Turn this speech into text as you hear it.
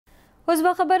اوس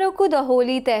به خبرو کو د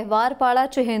هولی تهوار پاړه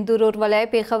چې هندو ورولای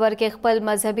پېښور کې خپل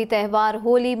مذهبي تهوار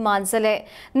هولی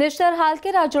مانځلې نشتر حال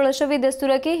کې راجوړ شوی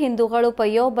دستور کې هندو غړو په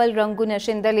یو بل رنگونه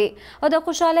شیندلې او د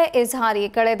خوشاله اظهار یې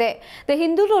کړی دی د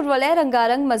هندو ورولای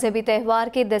رنگارنګ مذهبي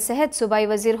تهوار کې د صحت صوبایي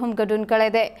وزیر هم ګډون کړی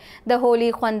دی د هولی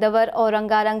خوندور او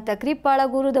رنگارنګ تقریب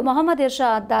پاړه ګورو د محمد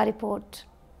ارشاد دا ریپورت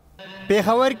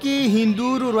پېښور کې هندو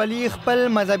ورولي خپل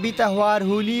مذهبي تهوار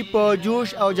هولی په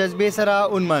جوش او جذبې سره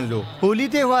ونمانځلو. هولی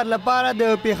تهوار لپاره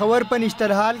د پېښور په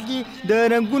نشترحال کې د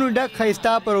رنګونو ډک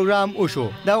ښایسته پروګرام وشو.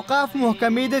 د اوقاف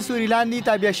محکمې د سوري لاندې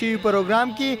تابع شوي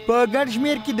پروګرام کې په ګډ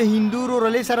شمېر کې د هندو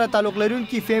ورولۍ سره تعلق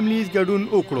لرونکي فیملیز ګډون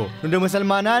وکړو. نو د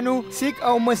مسلمانانو، سیک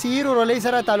او مسیحي ورولۍ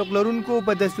سره تعلق لرونکو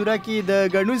په دستوره کې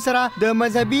د ګډون سره د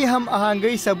مذهبي هم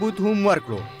آهنګۍ ثبوت هم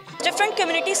ورکړو. Different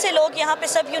community से लोग यहाँ पे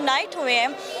सब यूनाइट हुए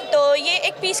हैं, तो ये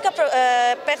एक पीस का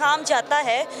पैगाम जाता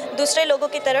है दूसरे लोगों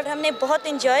की तरफ. हमने बहुत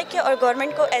इंजॉय किया और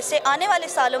गवर्नमेंट को ऐसे आने वाले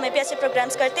सालों में भी ऐसे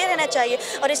प्रोग्राम्स करते रहना चाहिए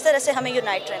और इस तरह से हमें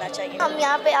यूनाइट रहना चाहिए. हम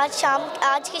यहाँ पे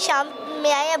आज की शाम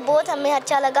में आए हैं, बहुत हमें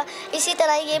अच्छा लगा. इसी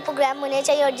तरह ये प्रोग्राम होने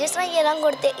चाहिए और जिस तरह ये रंग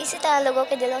उड़ते इसी तरह लोगों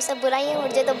के दिलों से बुराइयाँ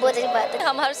उड़ जाए तो बहुत अच्छी बात है.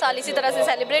 हम हर साल इसी तरह से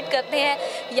सेलिब्रेट करते हैं.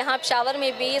 यहाँ पशावर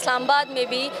में भी, इस्लामाबाद में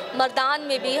भी, मर्दान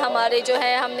में भी हमारे जो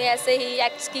है हमने ऐसे ही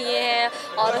एक्ट्स किए हैं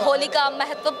और होली का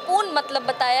महत्वपूर्ण मतलब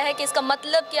बताया है कि इसका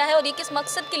मतलब क्या है और ये किस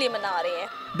मकसद के लिए मना रहे हैं.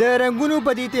 د رنگونو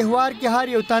په دې تهوار کې هر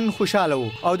یو تن خوشاله وو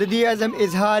او د دې عزم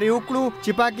اظهار وکړو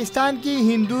چې پاکستان کې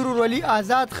هندو ورولي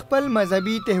آزاد خپل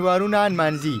مذهبي تهوارونه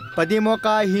نمانځي. په دې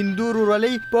موقع هندو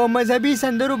ورولي په مذهبي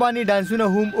سندرو باندې ډانسونه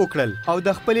هم وکړل او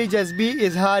د خپل جذبي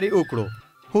اظهار وکړو.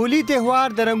 هولی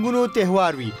تهوار د رنگونو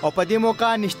تهوار وي او په دې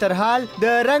موقع نشترحال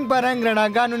د رنگ برنګ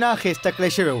رڼاګانو نه ښایسته کړی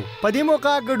شوی و. په دې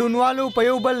موقع ګډونوالو په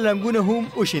یو بل رنګونه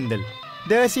هم وشیندل.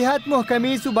 د صحت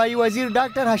محکمې صوبایي وزیر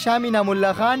ډاکټر هشام انعام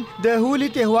الله خان د هولی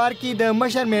تهوار کې د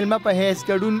مشر میلمه په حیث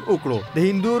ګډون وکړو. د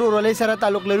هندو ورولۍ سره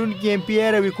تعلق لرونکي ایم پی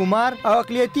ای روي کمار او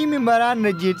اقلیتي ممبران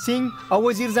رنجیت سنگھ او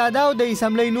وزیرزاده او د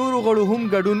اسمبلۍ نورو غړو هم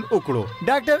ګډون وکړو.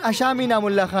 ډاکټر هشام انعام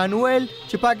الله خان وویل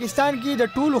چې پاکستان کې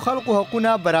د ټولو خلکو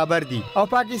حقونه برابر دي او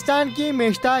پاکستان کې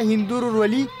میشته هندو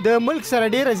ورولي د ملک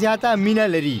سره ډیره زیاته مینه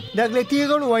لري. د اقلیتي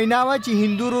غړو وینا وه چې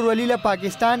هندو ورولي له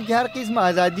پاکستان کې هر قسم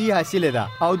ازادي حاصله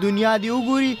ده او دنیا دی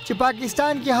وګوري چې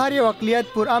پاکستان کې هر یو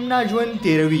اقلیت پر امن ژوند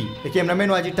تیروي. د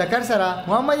کیمرامین واجد ټکر سره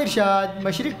محمد ارشاد،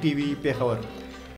 مشرق ټي وي، پېښور.